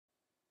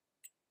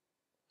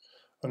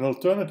An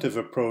alternative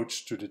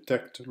approach to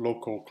detect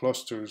local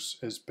clusters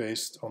is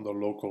based on the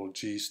local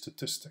G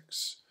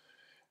statistics.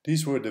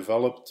 These were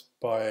developed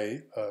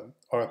by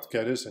Art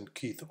Geddes and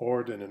Keith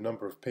Ord in a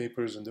number of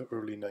papers in the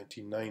early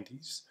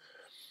 1990s.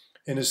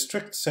 In a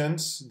strict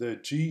sense, the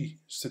G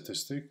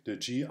statistic, the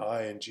GI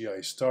and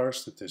GI star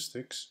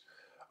statistics,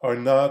 are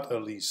not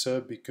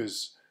ELISA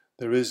because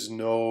there is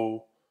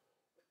no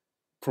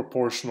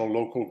proportional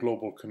local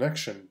global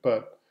connection,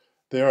 but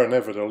they are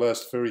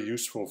nevertheless very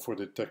useful for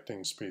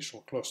detecting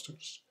spatial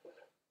clusters.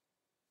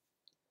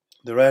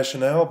 The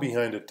rationale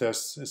behind the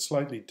tests is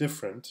slightly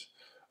different.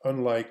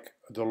 Unlike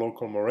the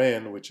local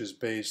moraine, which is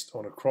based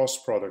on a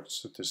cross-product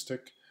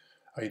statistic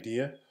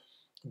idea,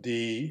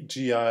 the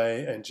GI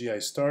and GI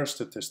star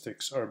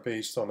statistics are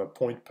based on a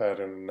point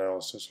pattern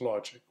analysis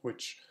logic,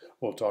 which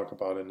we'll talk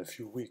about in a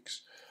few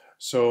weeks.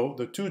 So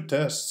the two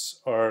tests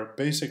are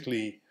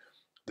basically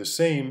the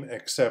same,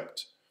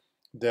 except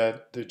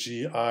that the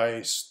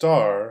GI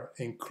star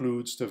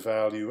includes the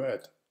value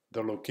at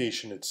the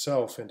location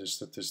itself in the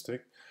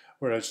statistic,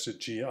 whereas the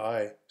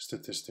GI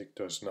statistic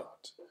does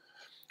not.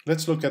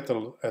 Let's look at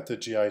the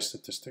GI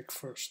statistic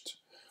first.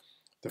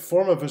 The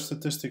form of a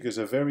statistic is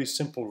a very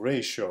simple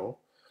ratio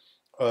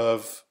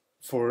of,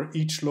 for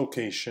each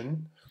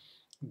location,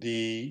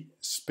 the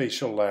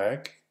spatial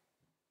lag,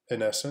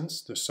 in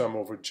essence, the sum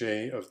over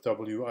j of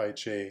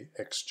wij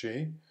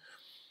xj,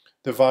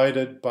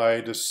 divided by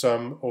the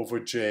sum over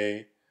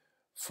j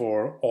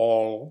for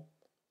all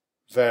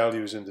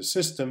values in the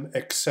system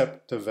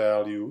except the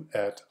value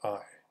at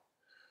I.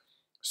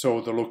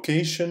 So the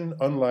location,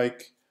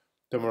 unlike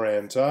the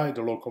Moran's eye,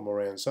 the local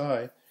Moran's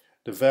eye,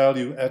 the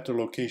value at the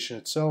location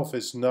itself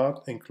is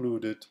not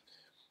included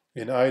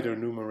in either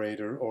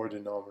numerator or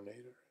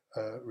denominator.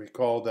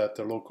 Recall that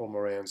the local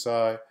Moran's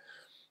eye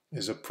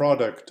is a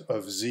product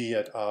of z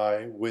at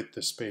I with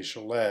the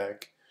spatial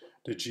lag.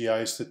 The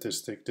GI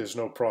statistic, there's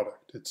no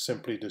product. It's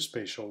simply the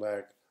spatial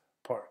lag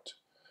part.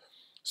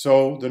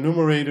 So the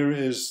numerator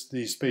is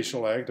the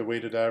spatial lag, the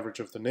weighted average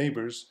of the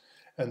neighbors,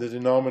 and the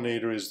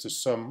denominator is the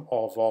sum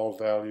of all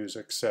values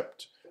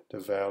except the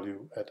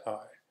value at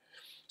I.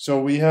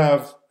 So we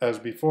have, as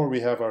before,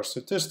 we have our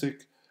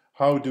statistic.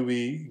 How do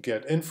we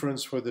get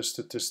inference for the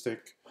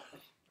statistic?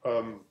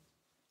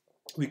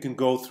 We can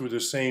go through the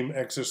same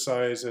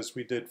exercise as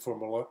we did for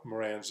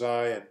Moran's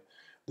eye and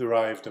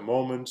derive the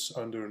moments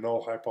under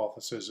null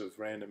hypothesis of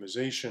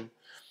randomization.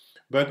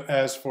 But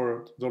as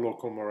for the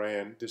local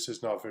Moran, this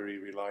is not very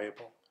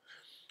reliable.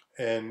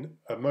 And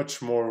a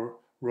much more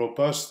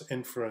robust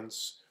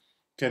inference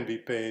can be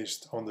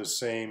based on the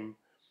same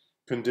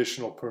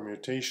conditional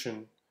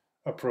permutation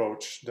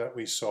approach that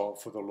we saw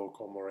for the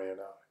local Moran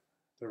eye,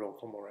 the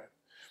local Moran.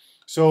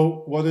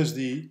 So what is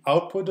the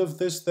output of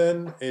this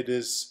then? It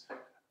is,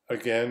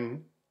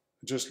 again,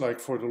 just like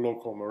for the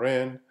local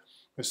Moran,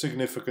 a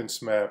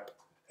significance map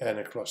and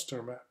a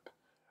cluster map.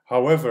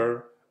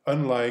 However,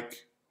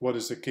 unlike what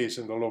is the case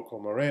in the local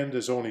Moran,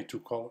 there's only two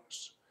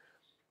colors.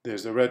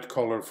 There's the red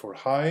color for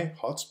high,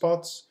 hot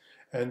spots,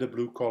 and the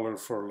blue color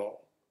for low,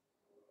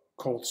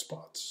 cold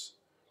spots.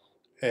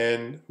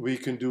 And we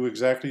can do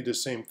exactly the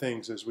same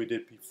things as we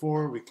did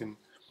before. We can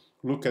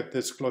look at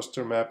this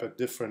cluster map at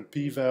different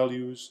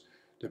p-values.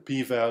 The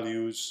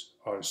p-values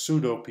are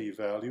pseudo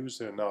p-values.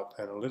 They're not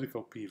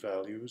analytical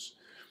p-values.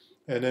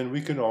 And then we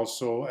can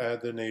also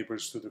add the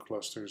neighbors to the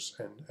clusters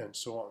and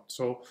so on.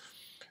 So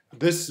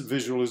this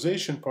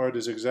visualization part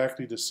is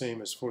exactly the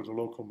same as for the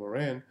local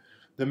Moran.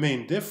 The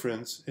main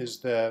difference is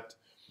that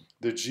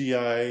the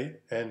GI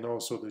and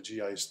also the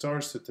GI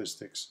star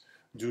statistics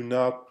do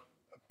not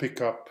pick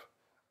up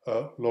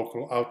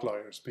local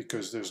outliers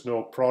because there's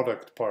no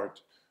product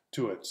part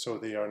to it. So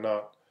they are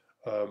not,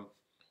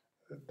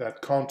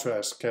 that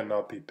contrast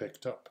cannot be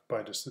picked up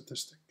by the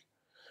statistic.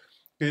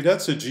 Okay,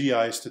 that's a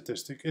GI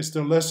statistic. It's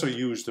the lesser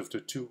used of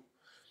the two.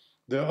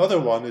 The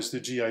other one is the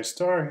GI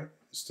star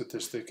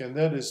statistic, and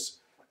that is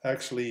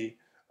actually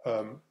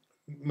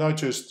not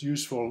just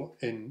useful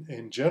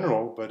in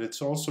general, but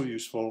it's also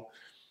useful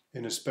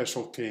in a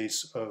special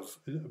case of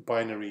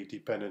binary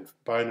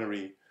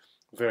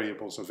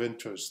variables of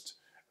interest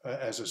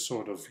as a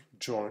sort of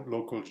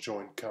local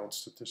joint count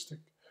statistic.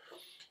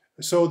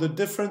 So the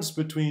difference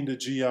between the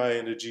GI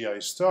and the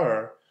GI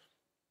star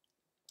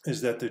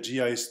is that the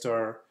GI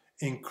star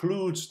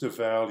includes the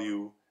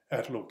value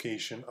at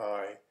location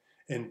I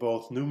in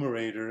both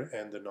numerator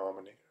and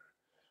denominator.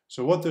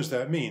 So what does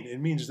that mean?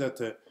 It means that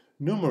the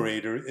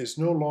numerator is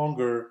no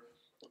longer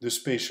the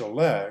spatial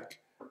lag,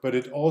 but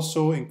it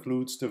also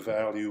includes the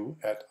value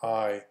at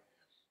I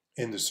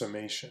in the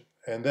summation.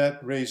 And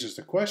that raises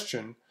the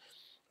question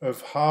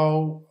of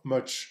how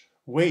much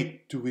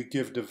weight do we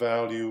give the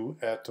value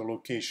at the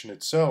location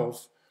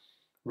itself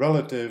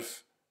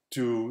relative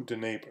to the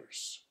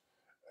neighbors.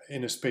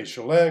 In a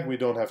spatial lag, we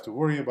don't have to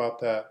worry about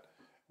that.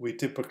 We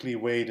typically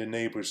weigh the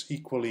neighbors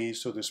equally,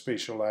 so the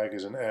spatial lag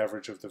is an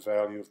average of the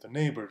value of the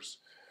neighbors.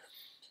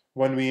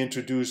 When we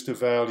introduce the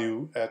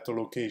value at the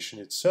location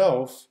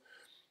itself,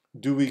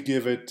 do we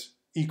give it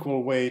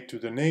equal weight to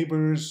the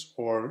neighbors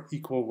or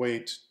equal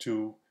weight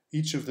to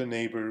each of the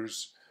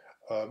neighbors,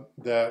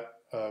 that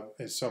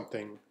is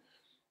something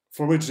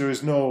for which there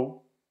is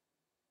no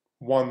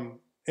one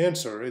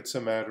answer. It's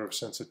a matter of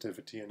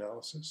sensitivity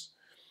analysis.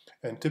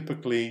 And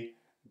typically,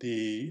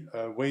 the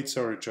weights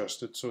are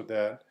adjusted so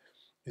that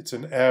it's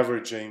an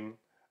averaging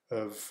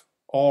of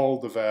all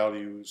the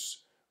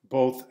values,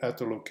 both at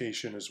the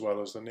location as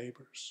well as the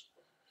neighbors.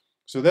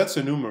 So that's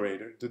the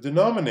numerator. The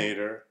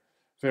denominator,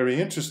 very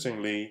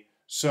interestingly,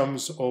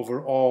 sums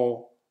over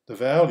all the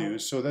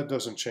values, so that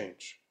doesn't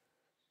change.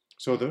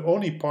 So the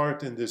only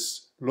part in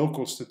this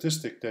local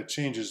statistic that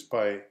changes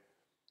by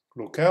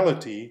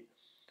locality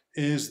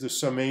is the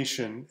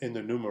summation in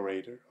the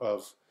numerator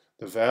of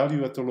the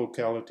value at the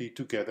locality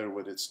together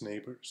with its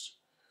neighbors.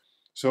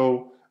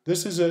 So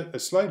this is a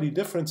slightly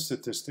different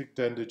statistic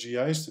than the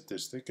GI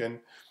statistic, and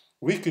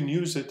we can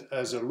use it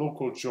as a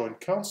local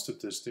joint count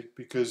statistic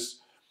because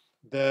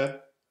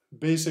that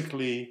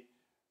basically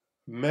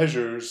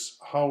measures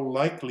how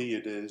likely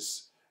it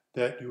is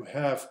that you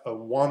have a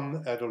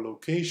 1 at a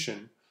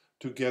location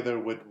together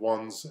with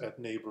 1s at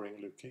neighboring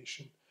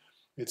location.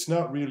 It's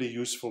not really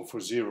useful for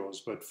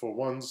zeros, but for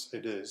 1s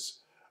it is,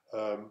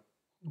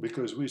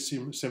 because we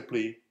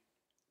simply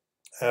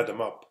add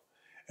them up.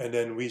 And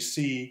then we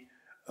see,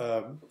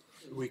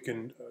 we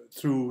can,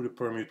 through the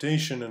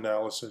permutation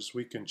analysis,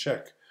 we can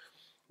check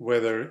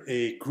whether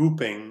a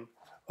grouping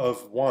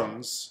of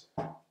 1s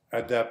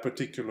at that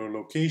particular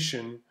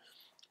location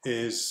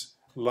is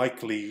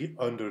likely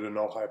under the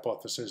null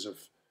hypothesis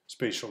of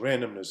spatial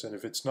randomness. And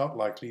if it's not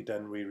likely,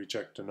 then we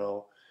reject the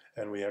null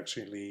and we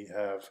actually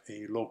have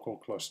a local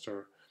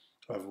cluster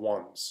of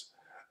 1s.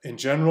 In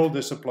general,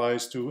 this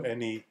applies to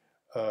any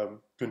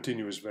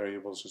continuous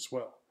variables as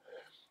well.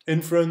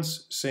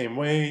 Inference, same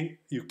way.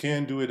 You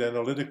can do it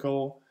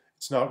analytical.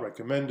 It's not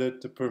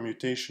recommended. The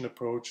permutation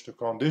approach, the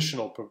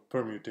conditional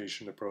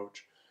permutation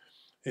approach,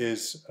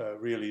 is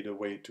really the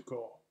way to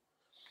go.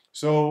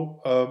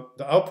 So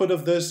the output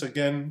of this,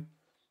 again,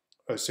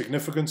 a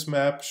significance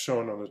map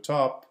shown on the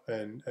top,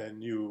 and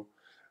you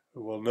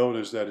will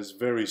notice that it's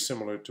very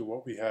similar to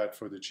what we had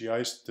for the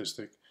GI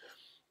statistic,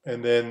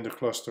 and then the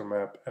cluster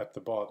map at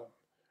the bottom.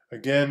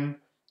 Again,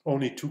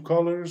 only 2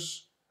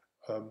 colors,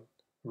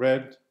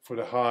 red for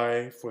the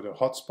high for the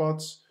hot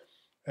spots,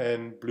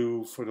 and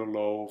blue for the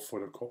low for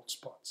the cold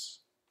spots.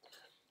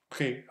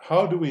 Okay,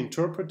 how do we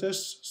interpret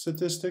this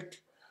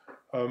statistic?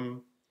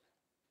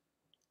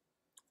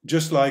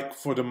 Just like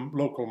for the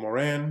local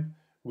moraine,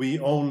 we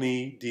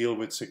only deal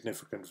with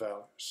significant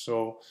values.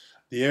 So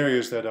the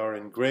areas that are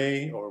in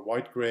gray or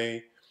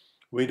white-gray,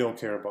 we don't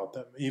care about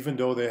them. Even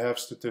though they have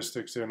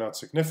statistics, they're not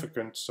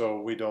significant,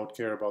 so we don't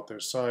care about their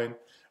sign,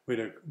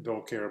 we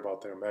don't care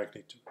about their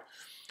magnitude.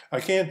 I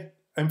can't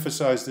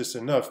emphasize this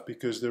enough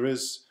because there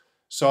is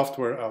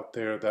software out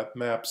there that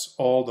maps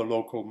all the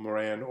local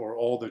moraine or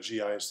all the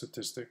GI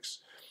statistics,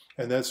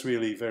 and that's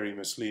really very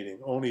misleading.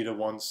 Only the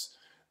ones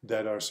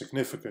that are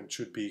significant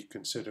should be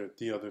considered,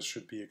 the others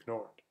should be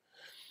ignored.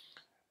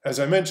 As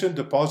I mentioned,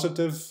 the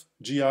positive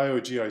GI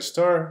or GI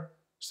star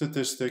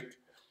statistic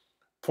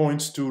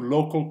points to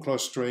local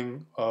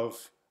clustering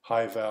of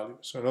high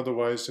values. And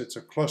otherwise, it's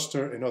a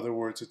cluster. In other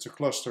words, it's a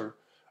cluster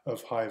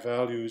of high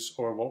values,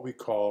 or what we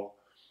call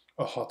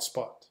a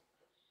hotspot.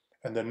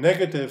 And the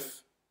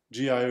negative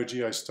GI or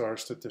GI star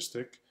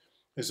statistic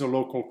is a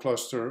local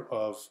cluster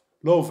of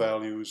low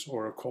values,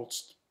 or a cold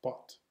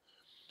spot.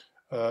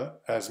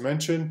 As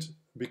mentioned,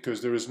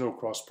 because there is no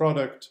cross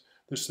product,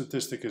 the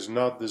statistic is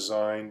not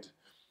designed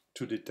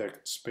to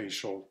detect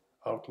spatial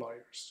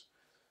outliers.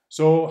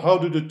 So how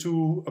do the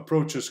two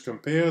approaches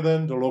compare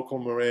then, the local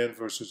moraine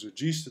versus the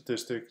G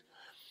statistic?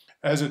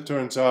 As it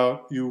turns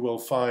out, you will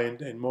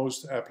find in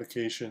most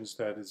applications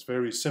that it's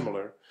very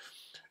similar.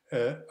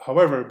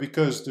 However,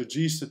 because the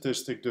G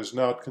statistic does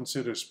not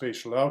consider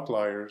spatial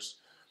outliers,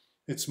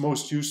 it's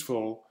most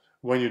useful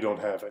when you don't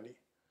have any.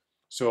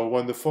 So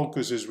when the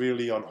focus is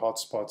really on hot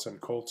spots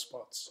and cold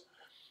spots.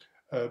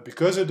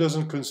 Because it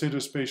doesn't consider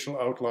spatial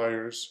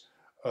outliers,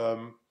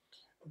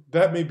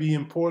 that may be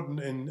important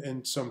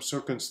in some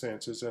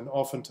circumstances, and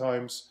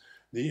oftentimes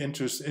the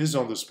interest is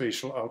on the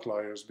spatial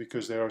outliers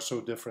because they are so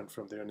different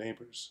from their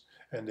neighbors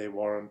and they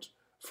warrant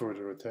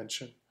further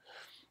attention.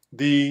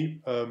 The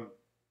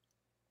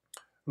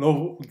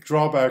low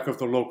drawback of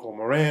the local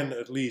moraine,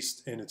 at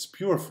least in its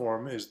pure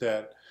form, is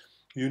that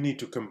you need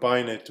to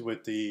combine it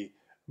with the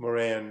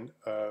moraine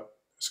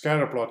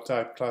scatterplot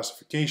type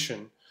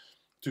classification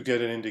to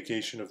get an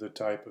indication of the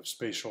type of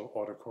spatial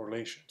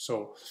autocorrelation.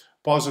 So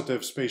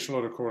positive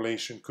spatial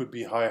autocorrelation could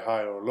be high,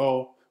 high, or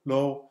low,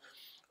 low.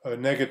 A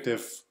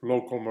negative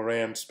local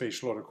moraine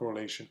spatial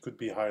autocorrelation could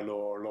be high, low,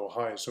 or low,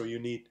 high. So you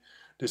need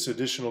this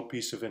additional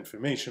piece of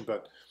information.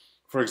 But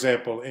for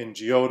example, in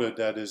GeoDa,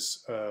 that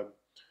is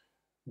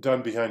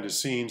done behind the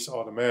scenes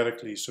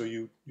automatically. So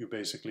you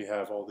basically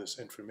have all this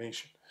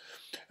information.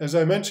 As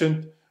I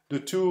mentioned, the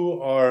two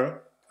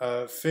are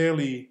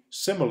fairly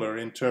similar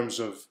in terms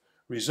of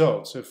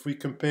results. If we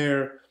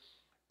compare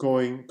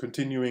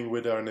continuing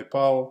with our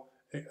Nepal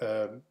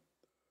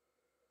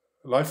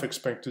life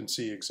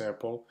expectancy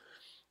example,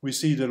 we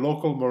see the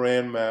local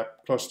moraine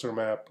map, cluster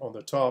map on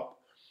the top,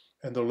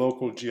 and the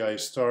local GI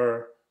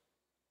star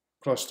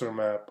cluster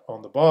map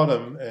on the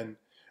bottom, and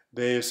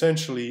they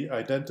essentially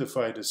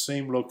identify the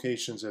same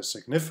locations as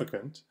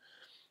significant.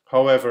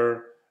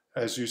 However,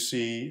 as you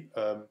see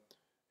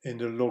in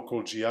the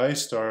local GI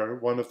star,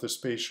 one of the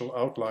spatial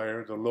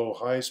outlier, the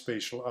low-high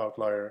spatial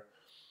outlier,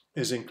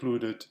 is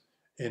included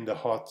in the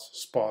hot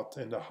spot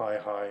in the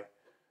high-high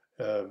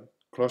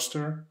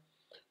cluster.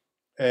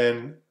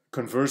 And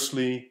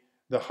conversely,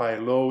 the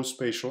high-low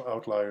spatial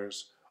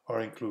outliers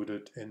are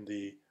included in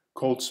the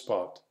cold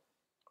spot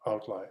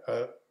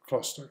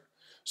cluster.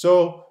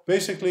 So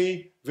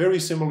basically, very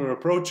similar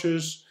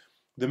approaches.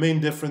 The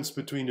main difference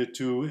between the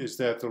two is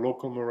that the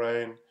local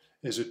moraine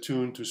is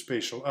attuned to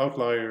spatial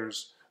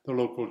outliers. The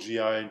local GI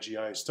and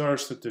GI star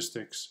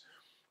statistics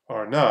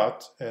are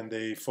not, and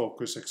they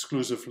focus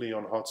exclusively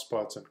on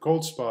hotspots and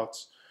cold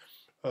spots.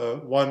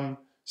 One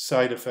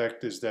side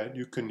effect is that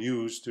you can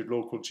use the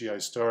local GI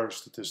star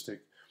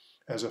statistic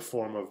as a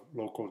form of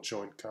local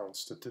joint count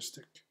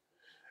statistic.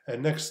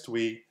 And next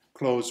we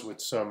close with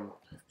some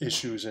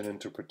issues and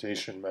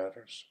interpretation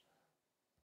matters.